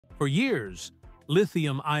For years,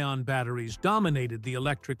 lithium-ion batteries dominated the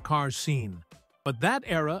electric car scene, but that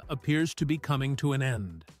era appears to be coming to an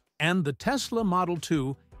end. And the Tesla Model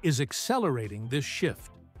 2 is accelerating this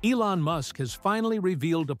shift. Elon Musk has finally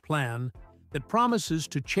revealed a plan that promises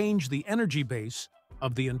to change the energy base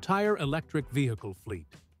of the entire electric vehicle fleet.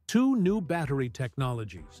 Two new battery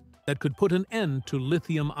technologies that could put an end to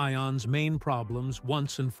lithium-ion's main problems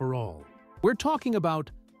once and for all. We're talking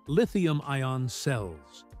about lithium-ion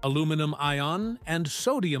cells, aluminum-ion and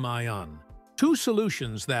sodium-ion. Two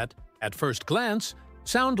solutions that, at first glance,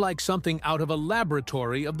 sound like something out of a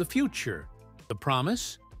laboratory of the future. The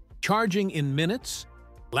promise? Charging in minutes,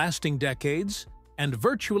 lasting decades, and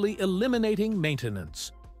virtually eliminating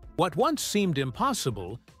maintenance. What once seemed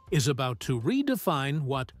impossible is about to redefine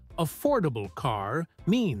what affordable car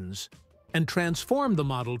means and transform the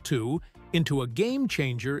Model 2 into a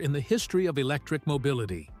game-changer in the history of electric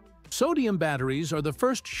mobility. Sodium batteries are the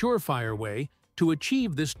first surefire way to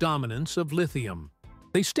achieve this dominance of lithium.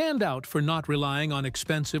 They stand out for not relying on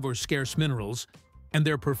expensive or scarce minerals, and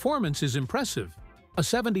their performance is impressive. A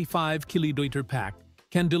 75 kiloliter pack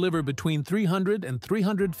can deliver between 300 and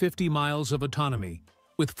 350 miles of autonomy,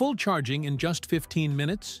 with full charging in just 15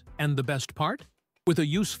 minutes, and the best part? With a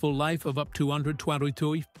useful life of up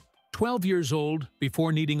to 12 years old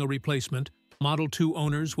before needing a replacement, Model 2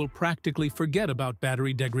 owners will practically forget about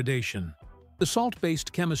battery degradation. The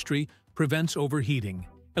salt-based chemistry prevents overheating,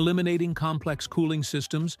 eliminating complex cooling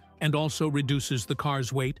systems, and also reduces the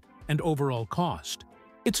car's weight and overall cost.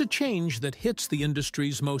 It's a change that hits the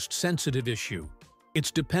industry's most sensitive issue: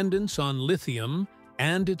 its dependence on lithium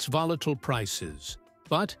and its volatile prices.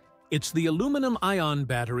 But it's the aluminum-ion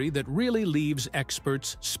battery that really leaves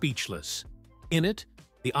experts speechless. In it,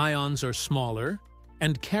 the ions are smaller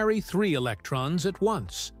and carry 3 electrons at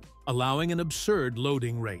once, allowing an absurd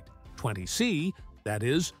loading rate, 20C, that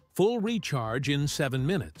is, full recharge in 7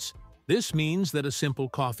 minutes. This means that a simple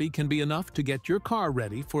coffee can be enough to get your car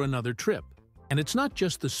ready for another trip. And it's not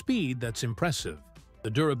just the speed that's impressive. The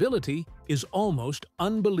durability is almost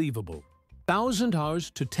unbelievable. 1,000 hours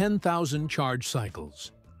to 10,000 charge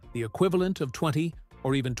cycles, the equivalent of 20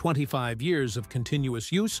 or even 25 years of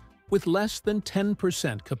continuous use with less than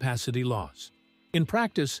 10% capacity loss. In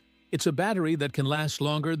practice, it's a battery that can last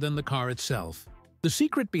longer than the car itself. The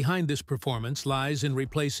secret behind this performance lies in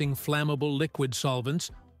replacing flammable liquid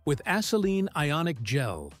solvents with acetylene ionic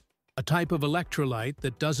gel, a type of electrolyte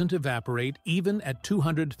that doesn't evaporate even at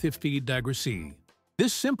 250 degrees C.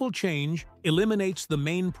 This simple change eliminates the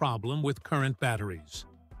main problem with current batteries: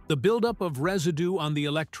 the buildup of residue on the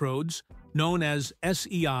electrodes, known as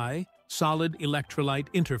SEI, solid electrolyte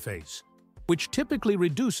interface, which typically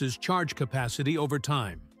reduces charge capacity over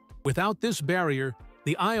time. Without this barrier,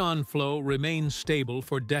 the ion flow remains stable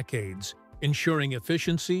for decades, ensuring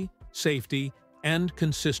efficiency, safety, and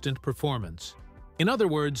consistent performance. In other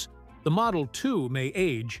words, the Model 2 may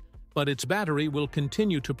age, but its battery will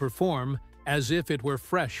continue to perform as if it were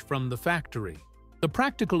fresh from the factory. The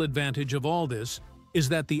practical advantage of all this is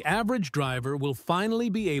that the average driver will finally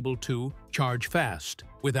be able to charge fast,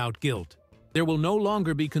 without guilt. There will no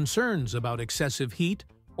longer be concerns about excessive heat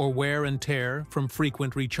or wear and tear from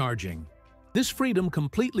frequent recharging. This freedom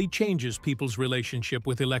completely changes people's relationship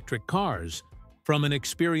with electric cars, from an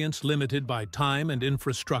experience limited by time and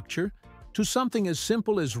infrastructure to something as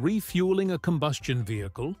simple as refueling a combustion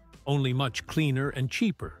vehicle, only much cleaner and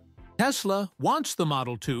cheaper. Tesla wants the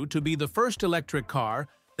Model 2 to be the first electric car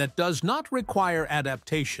that does not require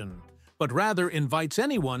adaptation, but rather invites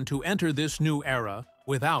anyone to enter this new era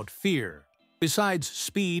without fear. Besides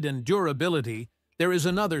speed and durability, there is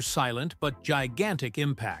another silent but gigantic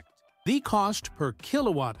impact. The cost per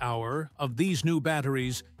kilowatt-hour of these new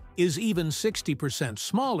batteries is even 60%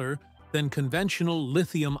 smaller than conventional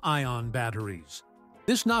lithium-ion batteries.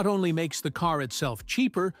 This not only makes the car itself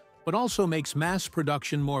cheaper, but also makes mass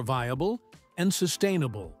production more viable and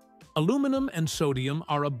sustainable. Aluminum and sodium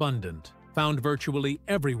are abundant, found virtually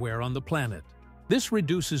everywhere on the planet. This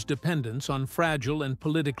reduces dependence on fragile and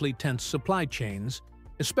politically tense supply chains,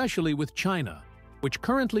 especially with China, which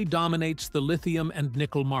currently dominates the lithium and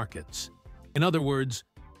nickel markets. In other words,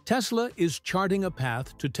 Tesla is charting a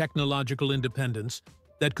path to technological independence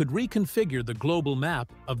that could reconfigure the global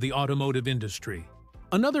map of the automotive industry.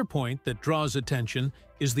 Another point that draws attention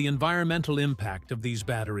is the environmental impact of these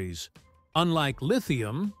batteries. Unlike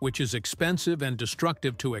lithium, which is expensive and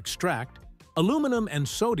destructive to extract, aluminum and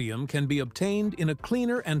sodium can be obtained in a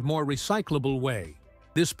cleaner and more recyclable way.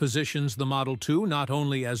 This positions the Model 2 not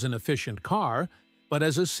only as an efficient car, but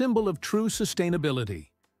as a symbol of true sustainability,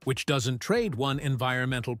 which doesn't trade one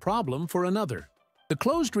environmental problem for another. The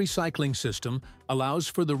closed recycling system allows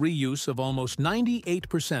for the reuse of almost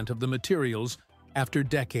 98% of the materials after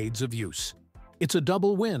decades of use. It's a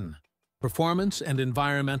double win. Performance and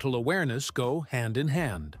environmental awareness go hand in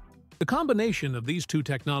hand. The combination of these two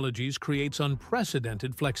technologies creates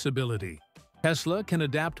unprecedented flexibility. Tesla can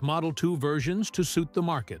adapt Model 2 versions to suit the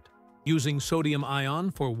market, using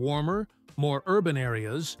sodium-ion for warmer, more urban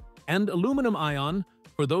areas, and aluminum-ion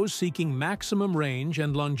for those seeking maximum range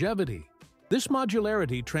and longevity. This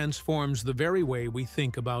modularity transforms the very way we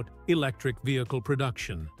think about electric vehicle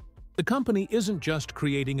production. The company isn't just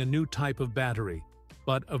creating a new type of battery,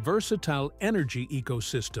 but a versatile energy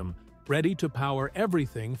ecosystem ready to power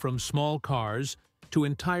everything from small cars to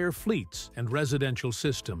entire fleets and residential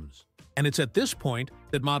systems. And it's at this point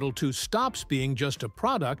that Model 2 stops being just a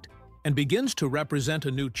product and begins to represent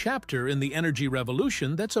a new chapter in the energy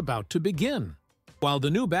revolution that's about to begin. While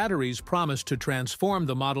the new batteries promise to transform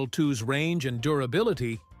the Model 2's range and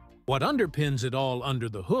durability, what underpins it all under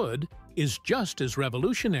the hood is just as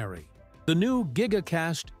revolutionary. The new Giga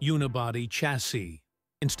Cast unibody chassis.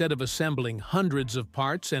 Instead of assembling hundreds of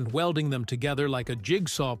parts and welding them together like a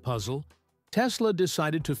jigsaw puzzle, Tesla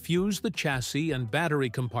decided to fuse the chassis and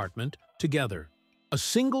battery compartment together. A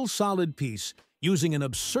single solid piece using an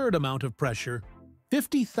absurd amount of pressure,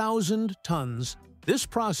 50,000 tons. This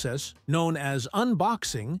process, known as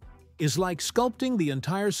unboxing, is like sculpting the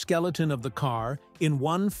entire skeleton of the car in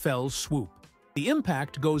one fell swoop. The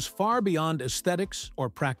impact goes far beyond aesthetics or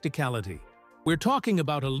practicality. We're talking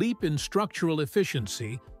about a leap in structural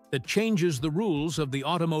efficiency that changes the rules of the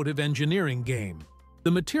automotive engineering game.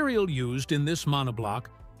 The material used in this monoblock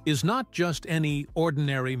is not just any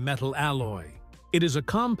ordinary metal alloy. It is a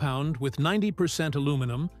compound with 90%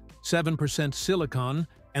 aluminum, 7% silicon,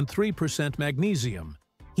 and 3% magnesium,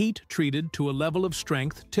 heat-treated to a level of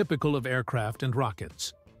strength typical of aircraft and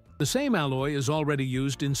rockets. The same alloy is already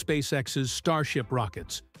used in SpaceX's Starship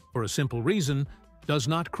rockets, for a simple reason: does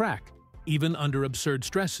not crack, even under absurd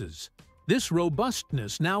stresses. This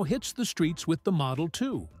robustness now hits the streets with the Model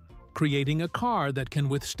 2, creating a car that can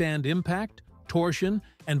withstand impact, torsion,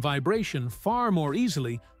 and vibration far more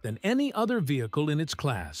easily than any other vehicle in its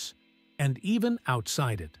class, and even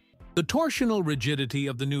outside it. The torsional rigidity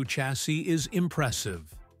of the new chassis is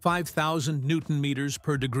impressive, 5,000 Newton-meters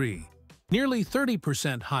per degree, nearly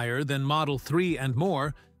 30% higher than Model 3 and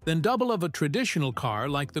more than double of a traditional car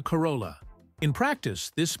like the Corolla. In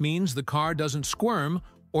practice, this means the car doesn't squirm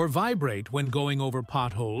or vibrate when going over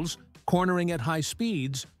potholes, cornering at high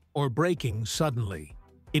speeds, or braking suddenly.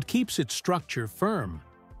 It keeps its structure firm,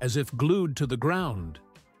 as if glued to the ground.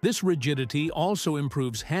 This rigidity also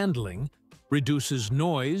improves handling, reduces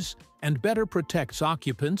noise, and better protects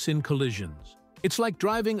occupants in collisions. It's like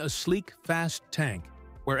driving a sleek, fast tank,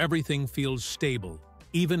 where everything feels stable,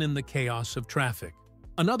 even in the chaos of traffic.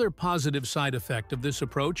 Another positive side effect of this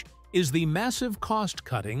approach is the massive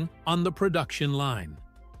cost-cutting on the production line.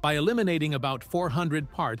 By eliminating about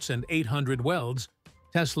 400 parts and 800 welds,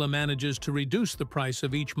 Tesla manages to reduce the price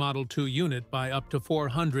of each Model 2 unit by up to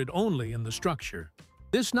 400 only in the structure.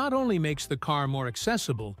 This not only makes the car more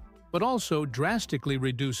accessible, but also drastically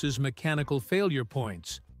reduces mechanical failure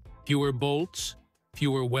points. Fewer bolts,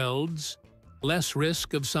 fewer welds, less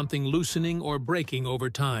risk of something loosening or breaking over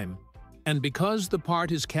time. And because the part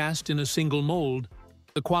is cast in a single mold,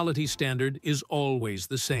 the quality standard is always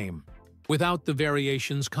the same, without the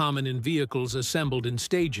variations common in vehicles assembled in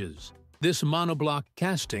stages. This monoblock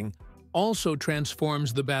casting also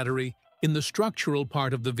transforms the battery in the structural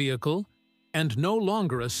part of the vehicle and no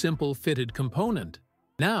longer a simple fitted component.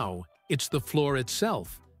 Now, it's the floor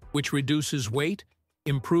itself, which reduces weight,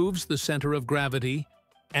 improves the center of gravity,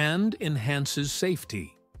 and enhances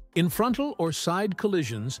safety. In frontal or side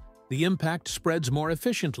collisions, the impact spreads more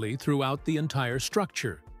efficiently throughout the entire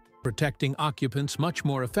structure, protecting occupants much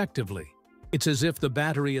more effectively. It's as if the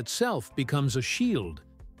battery itself becomes a shield,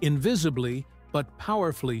 invisibly but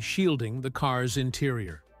powerfully shielding the car's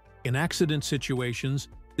interior. In accident situations,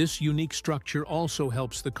 this unique structure also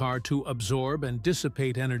helps the car to absorb and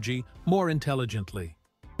dissipate energy more intelligently.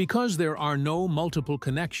 Because there are no multiple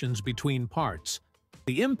connections between parts,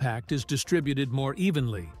 the impact is distributed more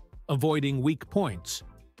evenly, avoiding weak points.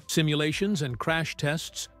 Simulations and crash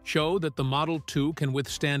tests show that the Model 2 can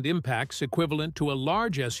withstand impacts equivalent to a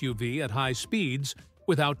large SUV at high speeds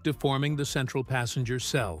without deforming the central passenger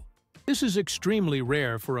cell. This is extremely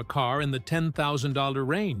rare for a car in the $10,000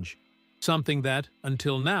 range, something that,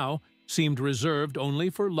 until now, seemed reserved only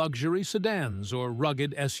for luxury sedans or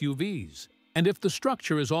rugged SUVs. And if the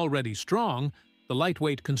structure is already strong, the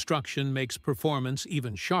lightweight construction makes performance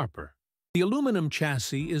even sharper. The aluminum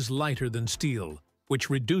chassis is lighter than steel, which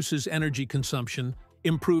reduces energy consumption,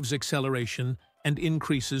 improves acceleration, and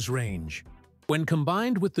increases range. When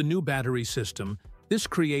combined with the new battery system, this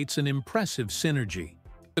creates an impressive synergy.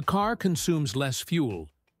 The car consumes less fuel,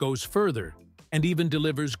 goes further, and even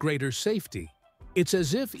delivers greater safety. It's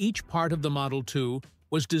as if each part of the Model 2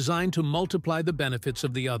 was designed to multiply the benefits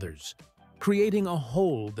of the others, creating a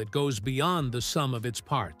whole that goes beyond the sum of its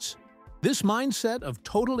parts. This mindset of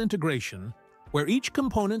total integration, where each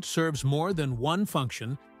component serves more than one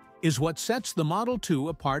function, is what sets the Model 2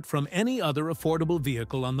 apart from any other affordable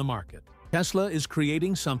vehicle on the market. Tesla is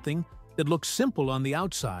creating something that looks simple on the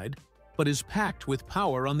outside, but is packed with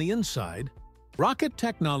power on the inside. Rocket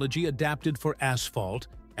technology adapted for asphalt,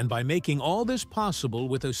 and by making all this possible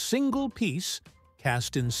with a single piece,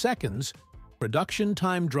 cast in seconds, production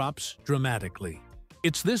time drops dramatically.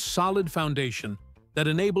 It's this solid foundation that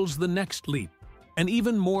enables the next leap, an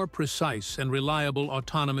even more precise and reliable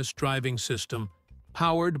autonomous driving system,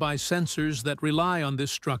 powered by sensors that rely on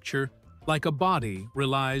this structure like a body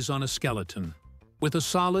relies on a skeleton. With a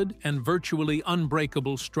solid and virtually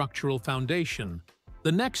unbreakable structural foundation,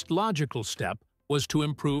 the next logical step was to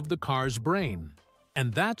improve the car's brain.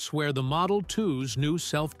 And that's where the Model 2's new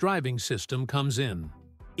self-driving system comes in.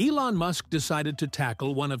 Elon Musk decided to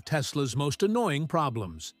tackle one of Tesla's most annoying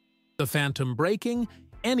problems: the phantom braking.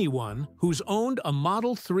 Anyone who's owned a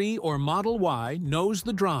Model 3 or Model Y knows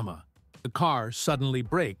the drama. The car suddenly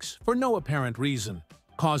brakes for no apparent reason,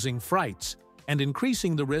 causing frights and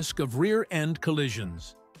increasing the risk of rear-end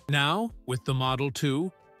collisions. Now, with the Model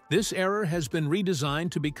 2, this error has been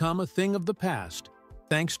redesigned to become a thing of the past,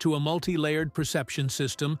 thanks to a multi-layered perception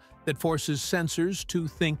system that forces sensors to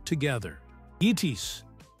think together. Yeeties.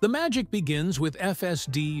 The magic begins with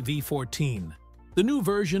FSD V14, the new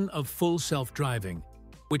version of full self-driving,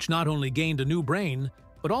 which not only gained a new brain,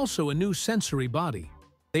 but also a new sensory body.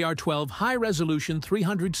 They are 12 high-resolution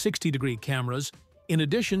 360-degree cameras, in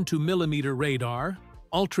addition to millimeter radar,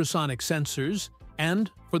 ultrasonic sensors, and,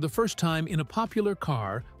 for the first time in a popular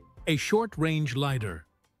car, a short-range LiDAR.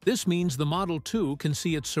 This means the Model 2 can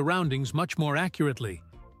see its surroundings much more accurately,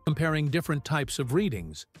 comparing different types of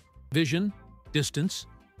readings: vision, distance,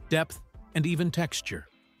 depth, and even texture.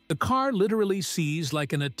 The car literally sees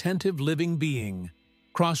like an attentive living being,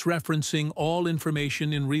 cross-referencing all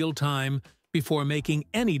information in real time before making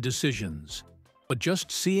any decisions. But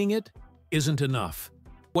just seeing it isn't enough.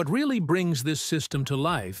 What really brings this system to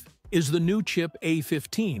life is the new chip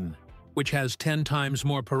A15, which has 10 times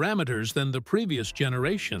more parameters than the previous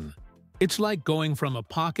generation. It's like going from a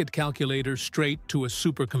pocket calculator straight to a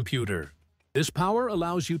supercomputer. This power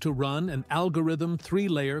allows you to run an algorithm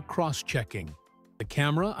 3-layer cross-checking. The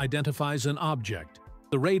camera identifies an object,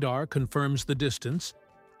 the radar confirms the distance,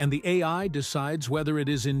 and the AI decides whether it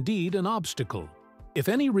is indeed an obstacle. If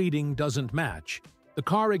any reading doesn't match, the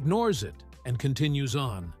car ignores it and continues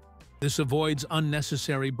on. This avoids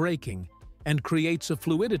unnecessary braking and creates a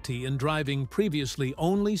fluidity in driving previously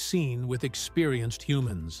only seen with experienced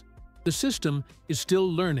humans. The system is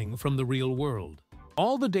still learning from the real world.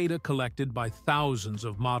 All the data collected by thousands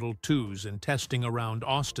of Model 2s in testing around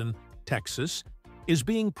Austin, Texas, is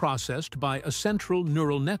being processed by a central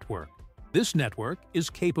neural network. This network is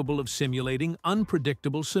capable of simulating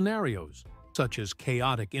unpredictable scenarios, such as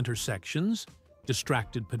chaotic intersections,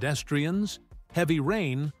 distracted pedestrians, heavy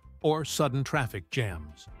rain, or sudden traffic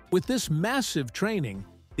jams. With this massive training,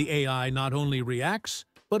 the AI not only reacts,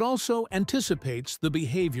 but also anticipates the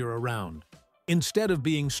behavior around. Instead of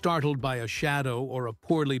being startled by a shadow or a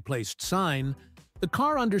poorly placed sign, the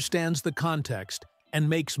car understands the context and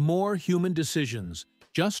makes more human decisions,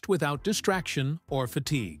 just without distraction or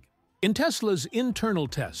fatigue. In Tesla's internal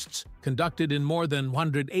tests, conducted in more than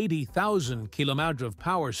 180,000 km of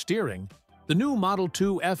power steering, the new Model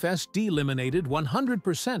 2 FSD eliminated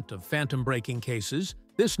 100% of phantom braking cases.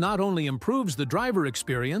 This not only improves the driver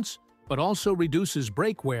experience, but also reduces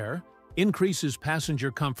brake wear, increases passenger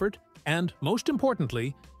comfort, and, most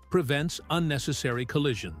importantly, prevents unnecessary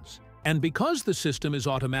collisions. And because the system is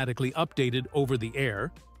automatically updated over the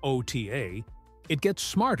air, OTA, it gets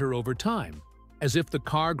smarter over time, as if the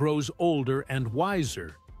car grows older and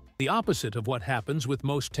wiser, the opposite of what happens with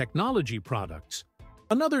most technology products.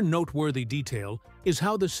 Another noteworthy detail is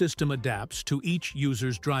how the system adapts to each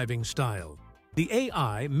user's driving style. The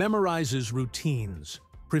AI memorizes routines,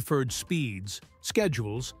 preferred speeds,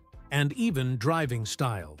 schedules, and even driving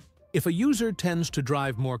style. If a user tends to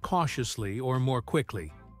drive more cautiously or more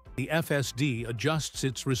quickly, the FSD adjusts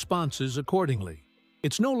its responses accordingly.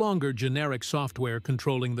 It's no longer generic software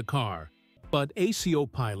controlling the car, but ACO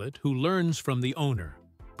pilot who learns from the owner,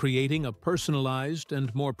 creating a personalized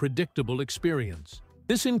and more predictable experience.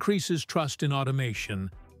 This increases trust in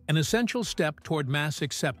automation, an essential step toward mass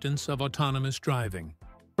acceptance of autonomous driving.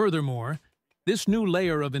 Furthermore, this new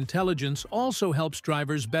layer of intelligence also helps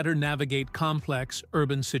drivers better navigate complex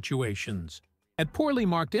urban situations. At poorly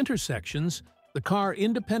marked intersections, the car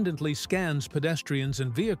independently scans pedestrians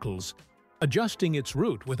and vehicles, adjusting its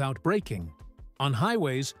route without braking. On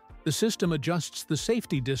highways, the system adjusts the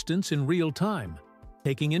safety distance in real time,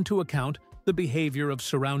 taking into account the behavior of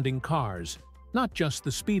surrounding cars, not just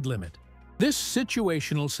the speed limit. This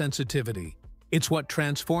situational sensitivity, it's what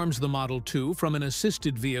transforms the Model 2 from an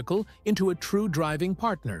assisted vehicle into a true driving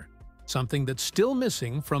partner, something that's still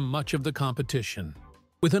missing from much of the competition.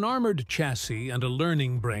 With an armored chassis and a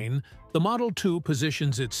learning brain, the Model 2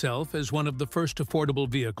 positions itself as one of the first affordable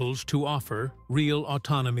vehicles to offer real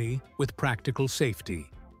autonomy with practical safety.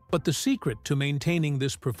 But the secret to maintaining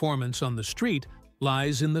this performance on the street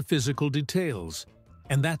lies in the physical details,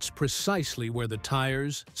 and that's precisely where the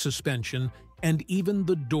tires, suspension, and even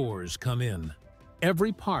the doors come in.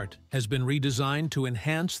 Every part has been redesigned to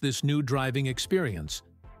enhance this new driving experience,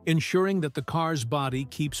 ensuring that the car's body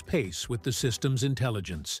keeps pace with the system's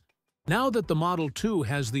intelligence. Now that the Model 2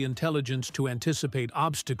 has the intelligence to anticipate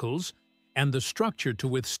obstacles and the structure to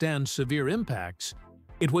withstand severe impacts,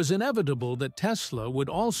 it was inevitable that Tesla would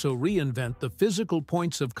also reinvent the physical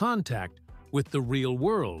points of contact with the real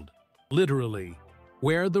world, literally,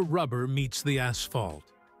 where the rubber meets the asphalt.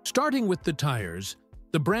 Starting with the tires,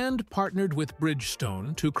 the brand partnered with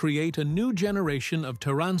Bridgestone to create a new generation of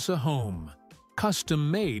Terranza Home,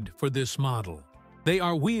 custom-made for this model. They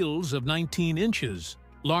are wheels of 19 inches,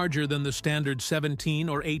 larger than the standard 17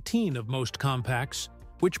 or 18 of most compacts,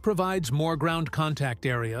 which provides more ground contact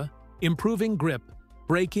area, improving grip,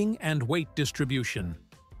 braking, and weight distribution.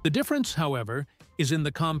 The difference, however, is in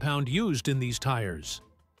the compound used in these tires.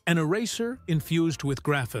 An eraser infused with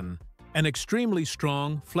graphene, an extremely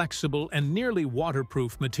strong, flexible, and nearly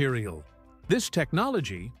waterproof material. This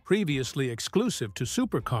technology, previously exclusive to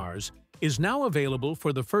supercars, is now available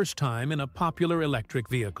for the first time in a popular electric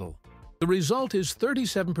vehicle. The result is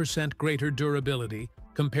 37% greater durability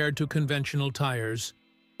compared to conventional tires.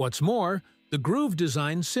 What's more, the groove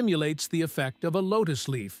design simulates the effect of a lotus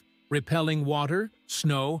leaf, repelling water,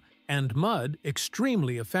 snow, and mud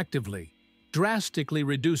extremely effectively, drastically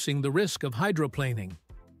reducing the risk of hydroplaning.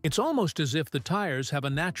 It's almost as if the tires have a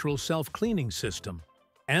natural self-cleaning system.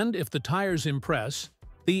 And if the tires impress,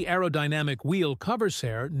 the aerodynamic wheel covers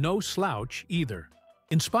hair no slouch either.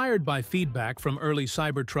 Inspired by feedback from early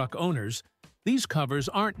Cybertruck owners, these covers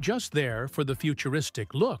aren't just there for the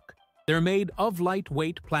futuristic look. They're made of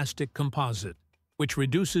lightweight plastic composite, which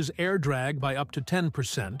reduces air drag by up to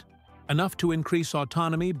 10%, enough to increase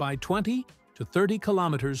autonomy by 20 to 30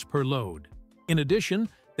 kilometers per load. In addition,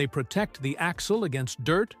 they protect the axle against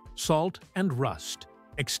dirt, salt, and rust,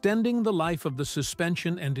 extending the life of the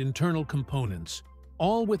suspension and internal components,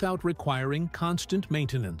 all without requiring constant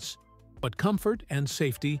maintenance. But comfort and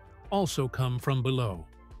safety also come from below.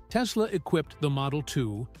 Tesla equipped the Model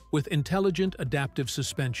 2 with intelligent adaptive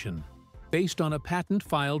suspension, based on a patent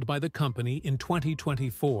filed by the company in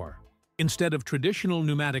 2024. Instead of traditional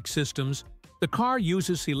pneumatic systems, the car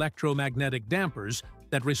uses electromagnetic dampers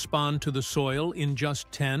that respond to the soil in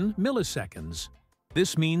just 10 milliseconds.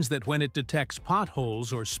 This means that when it detects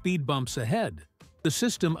potholes or speed bumps ahead, the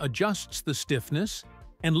system adjusts the stiffness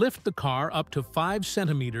and lifts the car up to 5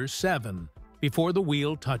 centimeters 7 before the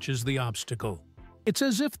wheel touches the obstacle. It's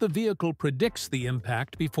as if the vehicle predicts the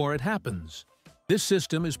impact before it happens. This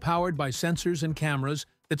system is powered by sensors and cameras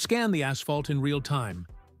that scan the asphalt in real time,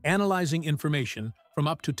 analyzing information from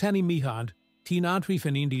up to 10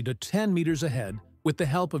 to 10 meters ahead with the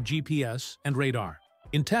help of GPS and radar.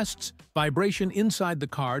 In tests, vibration inside the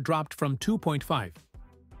car dropped from 2.5